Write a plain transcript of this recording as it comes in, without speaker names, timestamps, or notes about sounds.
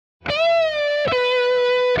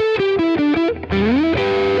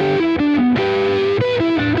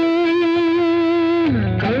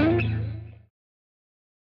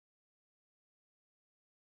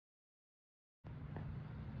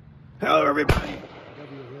everybody.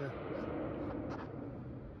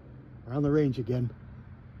 We're on the range again.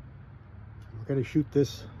 We're going to shoot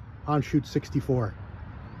this on shoot 64.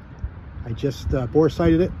 I just bore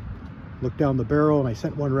sighted it, looked down the barrel, and I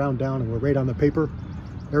sent one round down, and we're right on the paper.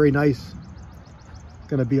 Very nice.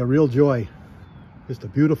 Going to be a real joy. Just a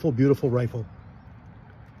beautiful, beautiful rifle.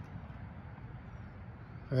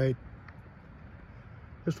 All right.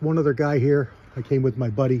 Just one other guy here. I came with my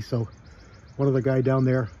buddy, so one other guy down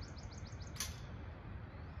there.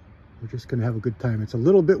 We're just going to have a good time. It's a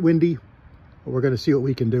little bit windy, but we're going to see what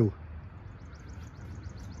we can do.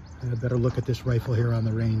 I had a better look at this rifle here on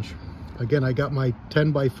the range. Again, I got my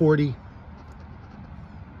 10x40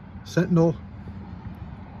 Sentinel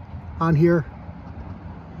on here,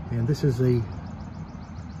 and this is a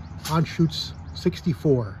on-shoots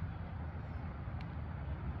 64.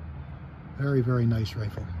 Very, very nice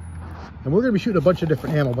rifle. And we're going to be shooting a bunch of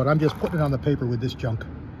different ammo, but I'm just putting it on the paper with this junk.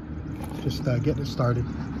 Just getting it started.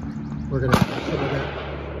 We're going to shoot some of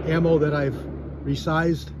that ammo that I've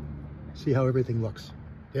resized, see how everything looks.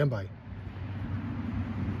 Stand by.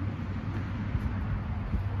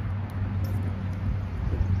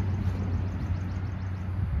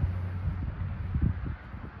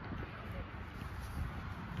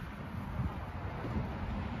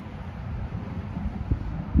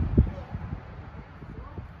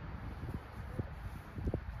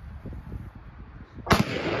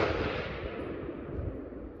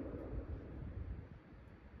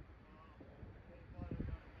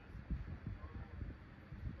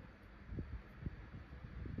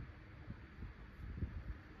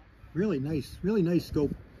 Really nice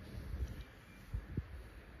scope.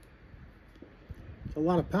 It's a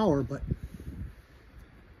lot of power, but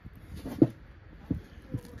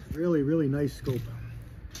really nice scope.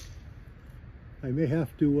 I may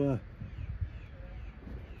have to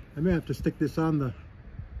stick this on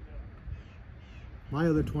my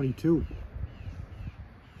other 22.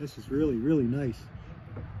 This is really nice.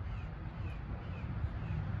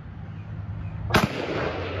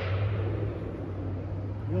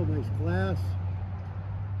 Real nice glass.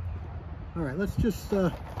 All right, let's just throw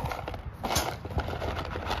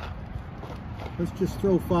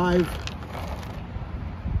 5.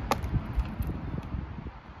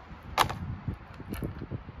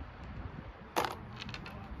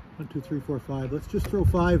 1, 2, 3, 4, 5. Let's just throw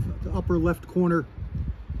 5, the upper left corner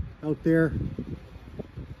out there.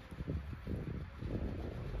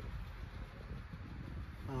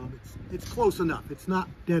 It's close enough. It's not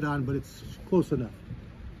dead on, but it's close enough.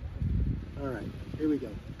 All right, here we go.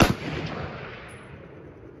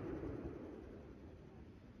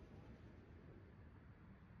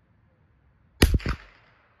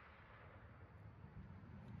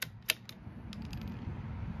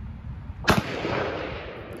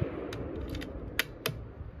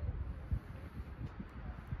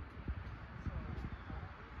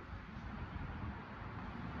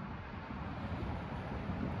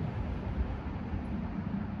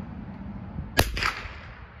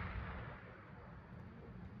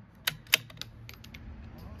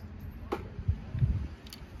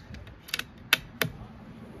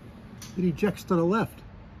 It ejects to the left.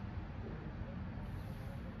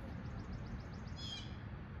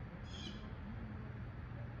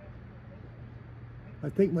 I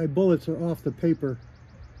think my bullets are off the paper.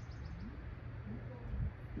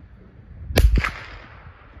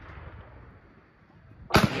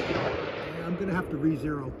 I'm gonna have to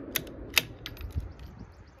re-zero.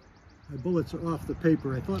 My bullets are off the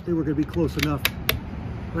paper. I thought they were gonna be close enough,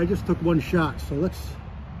 but I just took one shot. So let's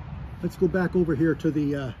go back over here to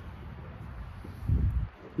the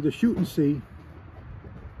shoot and see.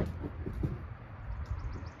 I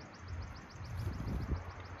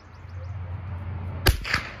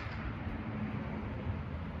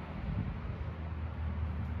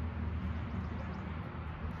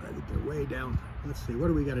think they're way down. Let's see, what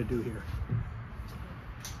do we got to do here?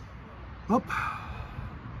 Up.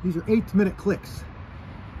 These are 8-minute clicks.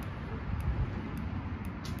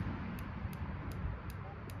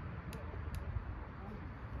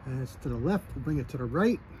 And it's to the left, we'll bring it to the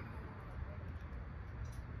right.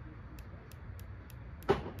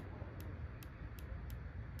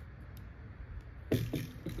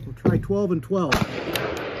 We'll try 12 and 12.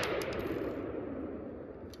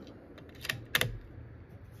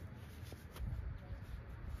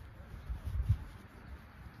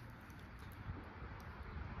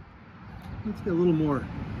 Let's get a little more.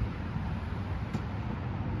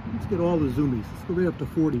 Let's get all the zoomies. Let's go right up to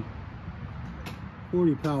 40.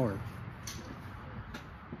 40 power.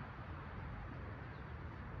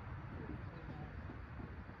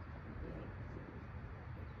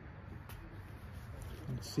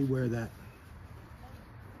 Let's see where that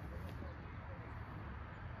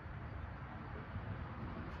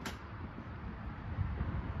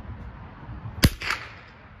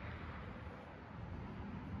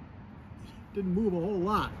didn't move a whole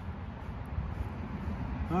lot.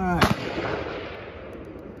 All right.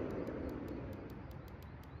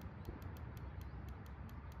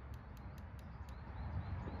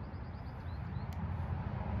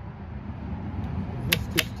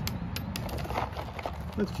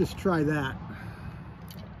 Let's just try that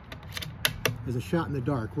as a shot in the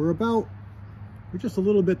dark. We're just a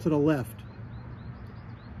little bit to the left,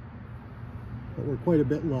 but we're quite a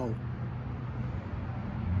bit low.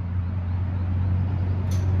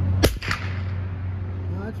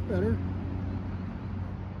 That's better.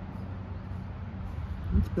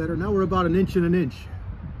 That's better. Now we're about an inch and an inch.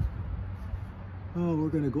 Oh, we're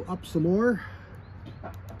going to go up some more.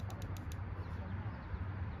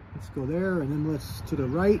 Let's go there, and then let's to the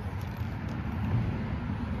right.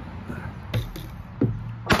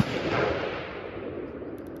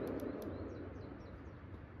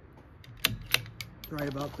 Right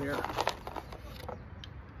about there.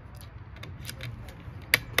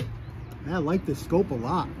 I like this scope a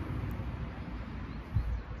lot.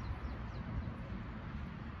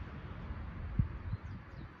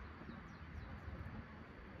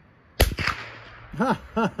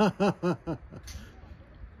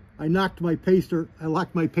 I knocked my paster. I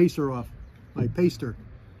locked my pacer off. My paster.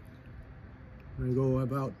 I'm gonna go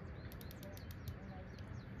about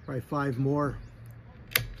probably 5 more.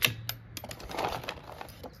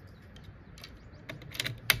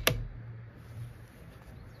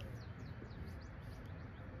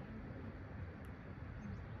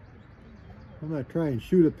 I'm gonna try and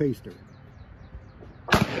shoot a paster.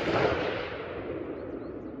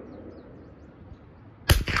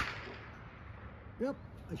 Yep,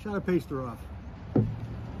 I shot a paster off.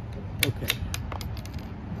 Okay.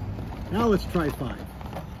 Now let's try 5.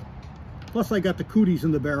 Plus I got the cooties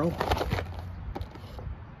in the barrel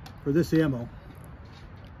for this ammo.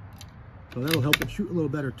 So that'll help it shoot a little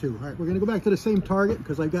better too. All right, we're gonna go back to the same target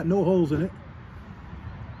because I've got no holes in it.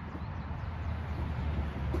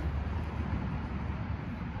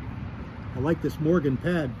 I like this Morgan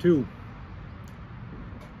pad too.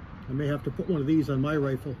 I may have to put one of these on my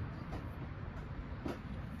rifle.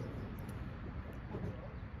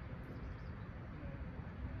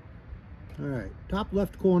 All right, top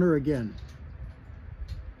left corner again.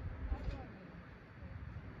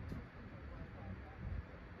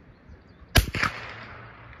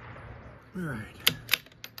 All right.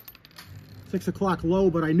 6 o'clock low,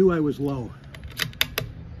 but I knew I was low.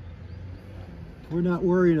 We're not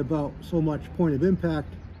worrying about so much point of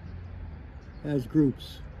impact as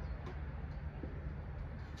groups.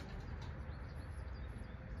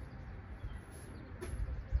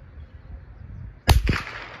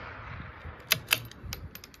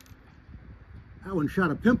 That one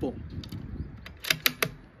shot a pimple.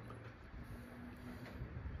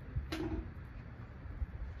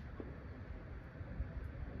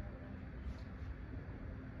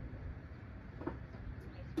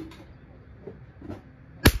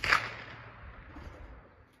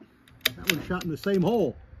 That one shot in the same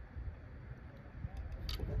hole.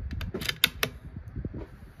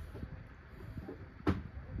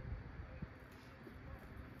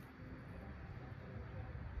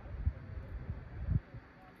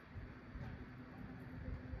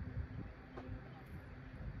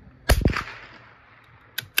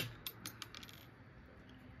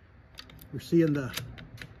 We're seeing the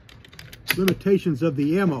limitations of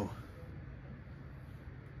the ammo.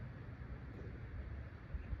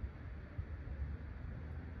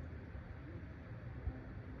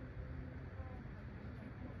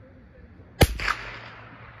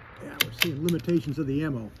 Yeah, we're seeing limitations of the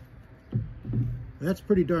ammo. That's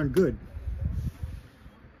pretty darn good.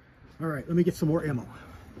 All right, let me get some more ammo.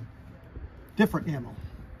 Different ammo.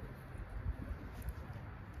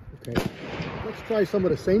 Okay, let's try some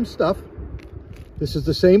of the same stuff. This is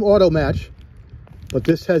the same auto match, but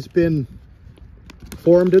this has been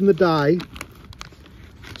formed in the die,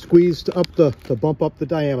 squeezed up to bump up the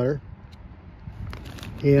diameter,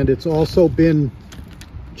 and it's also been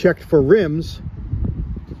checked for rims,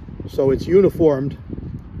 so it's uniformed,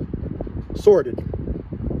 sorted.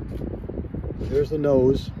 There's the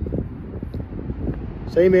nose.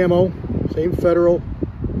 Same ammo, same Federal.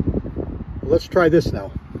 Let's try this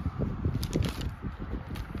now.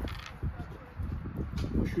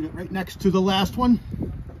 Shoot it right next to the last one.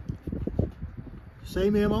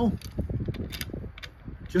 Same ammo,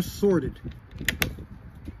 just sorted.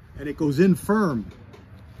 And it goes in firm.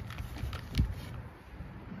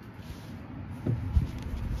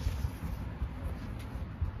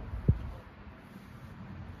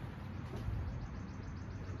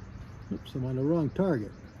 Oops, I'm on the wrong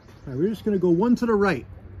target. All right, we're just going to go one to the right.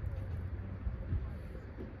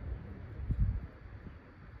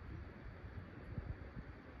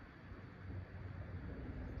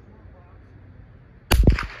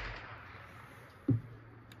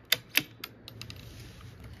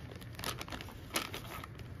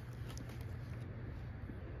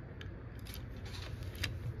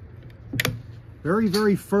 Very,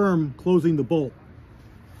 very firm closing the bolt.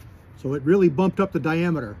 So it really bumped up the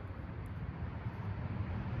diameter.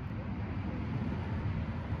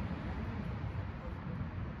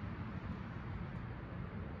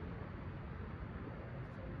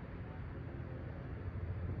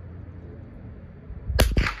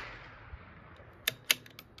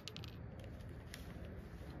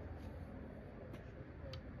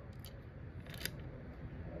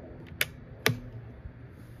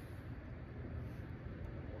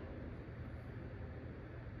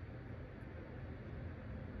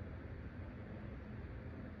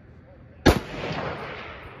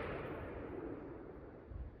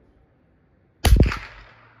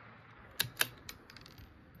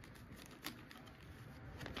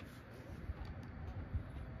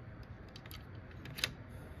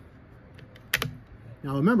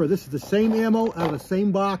 Now remember, this is the same ammo out of the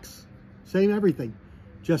same box, same everything.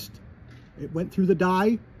 Just, it went through the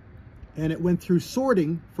die and it went through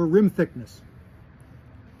sorting for rim thickness.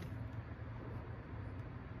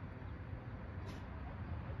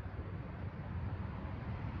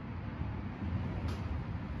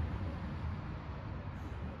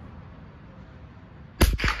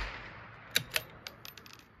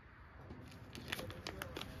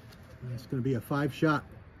 It's going to be a 5-shot.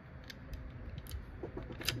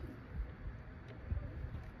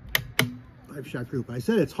 Shot group. I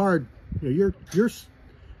said it's hard. You know,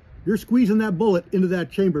 you're squeezing that bullet into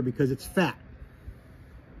that chamber because it's fat.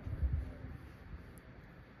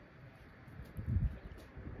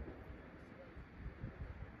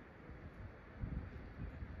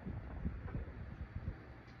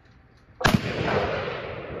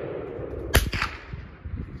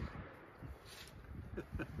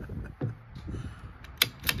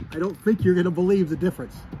 I don't think you're going to believe the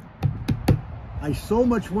difference. I so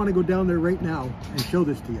much want to go down there right now and show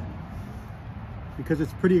this to you because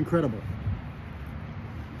it's pretty incredible.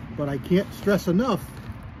 But I can't stress enough,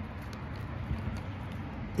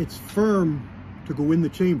 it's firm to go in the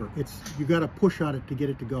chamber. You got to push on it to get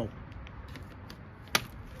it to go.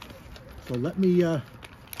 So let me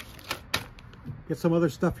get some other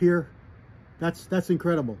stuff here. That's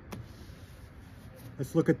incredible.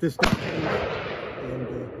 Let's look at this stuff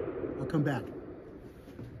and I'll come back.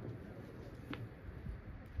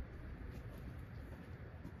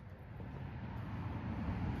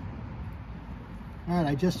 All right,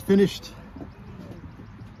 I just finished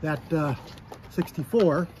that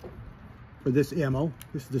 64 for this ammo.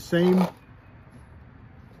 This is the same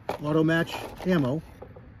auto match ammo.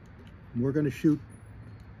 And we're going to shoot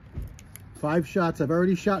 5 shots. I've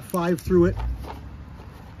already shot 5 through it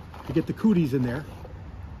to get the cooties in there.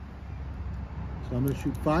 So I'm going to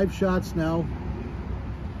shoot 5 shots now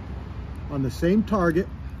on the same target.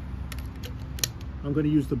 I'm going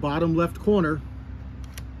to use the bottom left corner.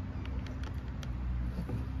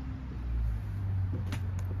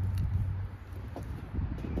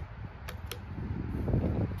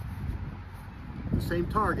 Same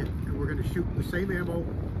target, and we're going to shoot the same ammo,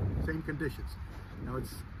 same conditions. Now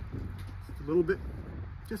it's a little bit,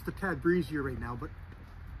 just a tad breezier right now, but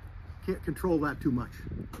can't control that too much.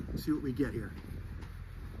 Let's see what we get here.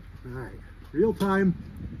 All right, real time,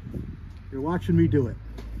 you're watching me do it.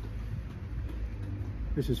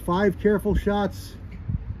 This is 5 careful shots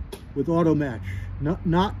with auto match.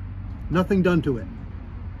 Nothing done to it.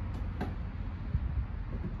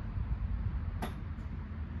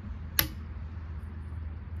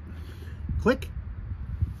 Click.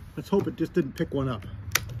 Let's hope it just didn't pick one up.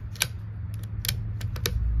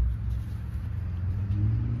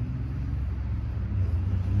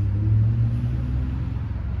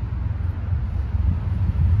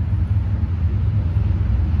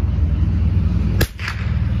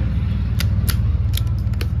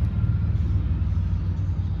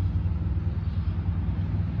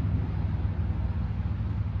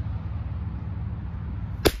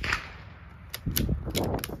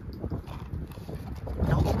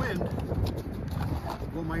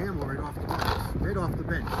 Blow my ammo right off the box, right off the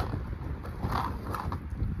bench.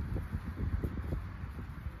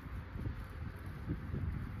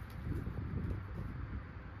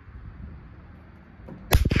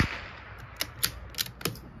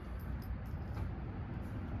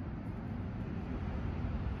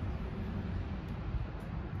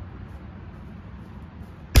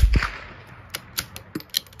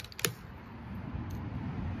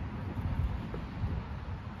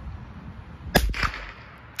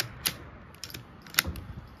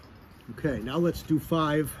 Okay, now let's do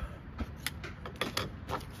 5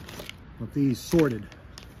 of these sorted.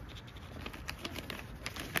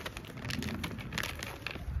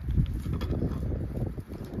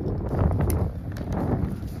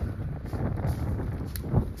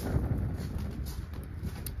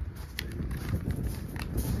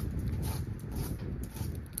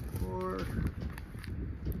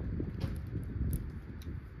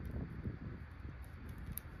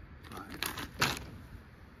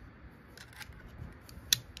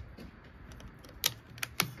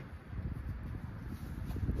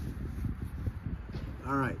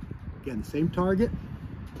 All right, again, same target.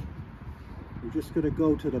 We're just going to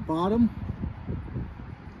go to the bottom.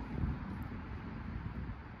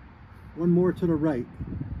 One more to the right.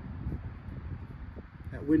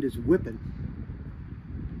 That wind is whipping.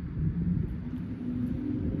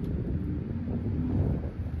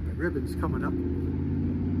 The ribbon's coming up.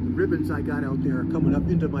 The ribbons I got out there are coming up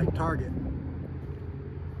into my target.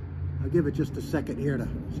 I'll give it just a second here to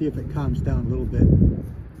see if it calms down a little bit.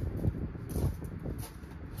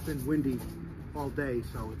 It's been windy all day,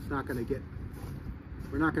 so it's not going to get,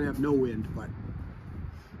 we're not going to have no wind, but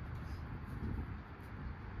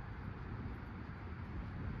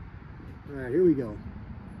all right, here we go.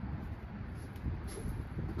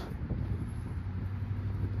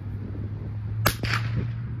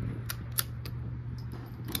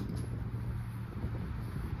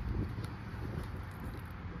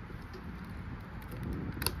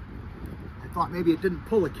 I thought maybe it didn't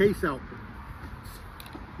pull a case out.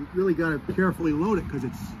 You really got to carefully load it because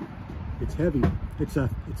it's heavy. It's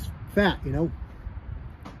fat, you know.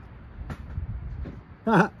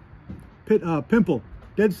 Pimple,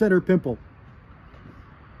 dead center pimple.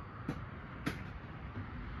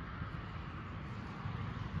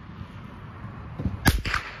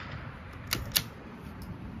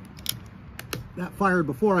 That fired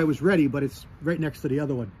before I was ready, but it's right next to the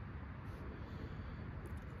other one.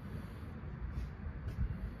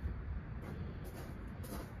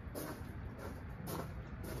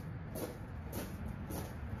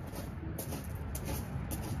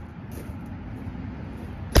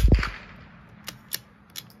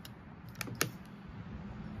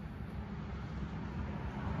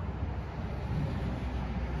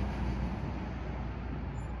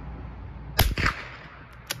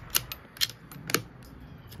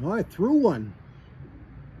 Oh, I threw one.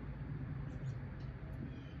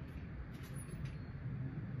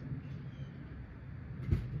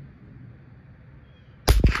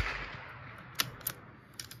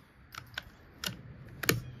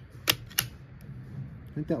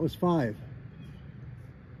 I think that was 5.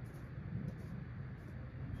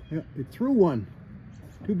 Yeah, it threw one.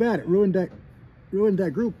 Too bad it ruined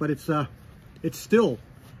that group, but it's still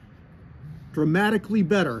dramatically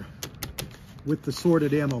better with the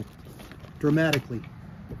sorted ammo. Dramatically.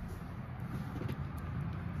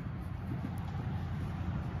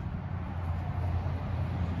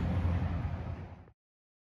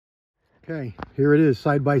 Okay, here it is,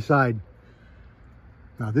 side by side.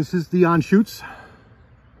 Now this is the on-shoots.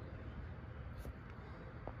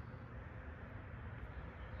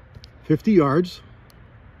 .50 yards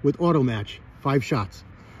with auto match, 5 shots.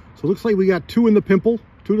 So it looks like we got 2 in the pimple,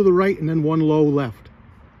 2 to the right, and then 1 low left.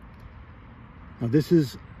 Now this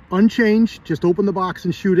is unchanged, just open the box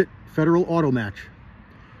and shoot it, Federal auto match.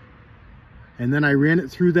 And then I ran it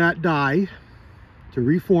through that die to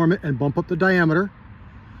reform it and bump up the diameter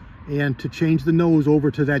and to change the nose over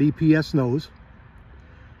to that EPS nose.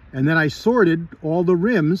 And then I sorted all the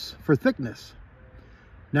rims for thickness.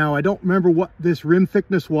 Now I don't remember what this rim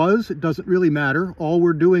thickness was, it doesn't really matter. All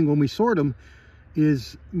we're doing when we sort them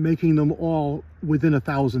is making them all within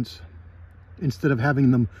 1/1000ths instead of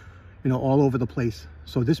having them, you know, all over the place.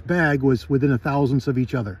 So this bag was within 1/1000ths of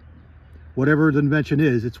each other. Whatever the dimension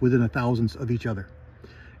is, it's within 1/1000ths of each other.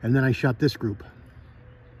 And then I shot this group.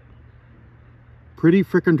 Pretty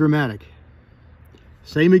freaking dramatic.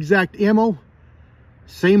 Same exact ammo,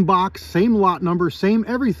 same box, same lot number, same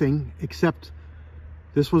everything, except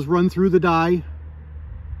this was run through the die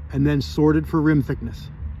and then sorted for rim thickness.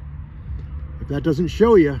 If that doesn't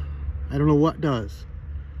show you, I don't know what does.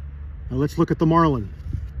 Now let's look at the Marlin.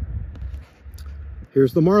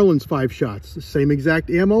 Here's the Marlin's 5 shots. The same exact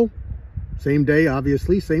ammo, same day,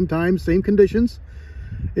 obviously, same time, same conditions.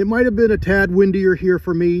 It might have been a tad windier here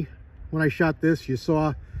for me when I shot this. You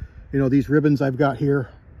saw, you know, these ribbons I've got here.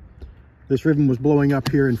 This ribbon was blowing up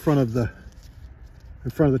here in front of the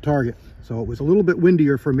target. So it was a little bit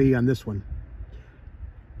windier for me on this one.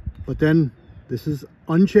 But then this is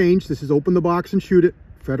unchanged. This is open the box and shoot it,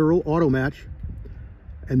 Federal auto match.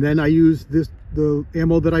 And then I used the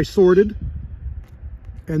ammo that I sorted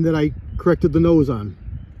and that I corrected the nose on.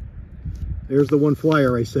 There's the one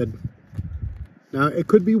flyer I said. Now it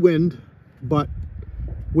could be wind, but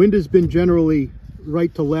wind has been generally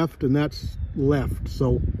right to left, and that's left.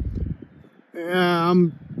 So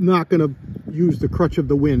I'm not gonna use the crutch of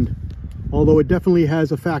the wind, although it definitely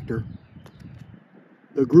has a factor.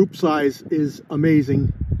 The group size is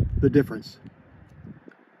amazing, the difference.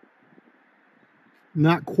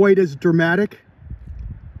 Not quite as dramatic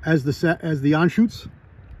as the on-shoots,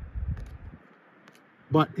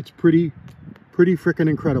 but it's pretty freaking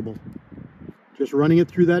incredible. Just running it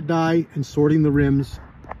through that die and sorting the rims.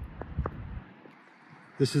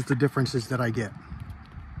 This is the differences that I get.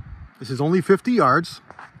 This is only 50 yards.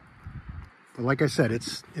 But like I said,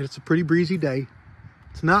 it's a pretty breezy day.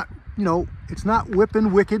 It's not, you know, it's not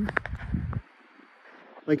whipping wicked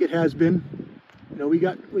like it has been. You know, we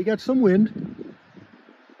got some wind.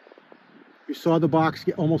 We saw the box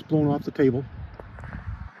get almost blown off the table.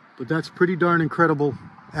 But that's pretty darn incredible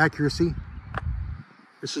accuracy.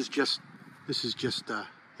 This is just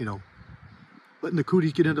you know, letting the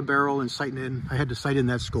cooties get in the barrel and sighting in. I had to sight in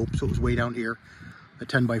that scope, so it was way down here, a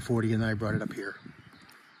 10x40, and then I brought it up here.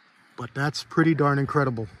 But that's pretty darn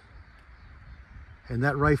incredible. And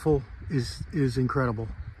that rifle is incredible.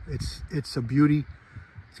 It's a beauty.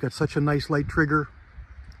 It's got such a nice light trigger,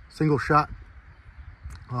 single shot.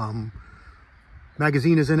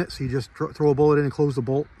 Magazine is in it, so you just throw a bullet in and close the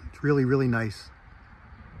bolt. It's really, really nice.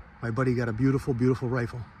 My buddy got a beautiful, beautiful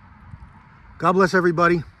rifle. God bless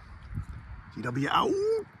everybody. GW out.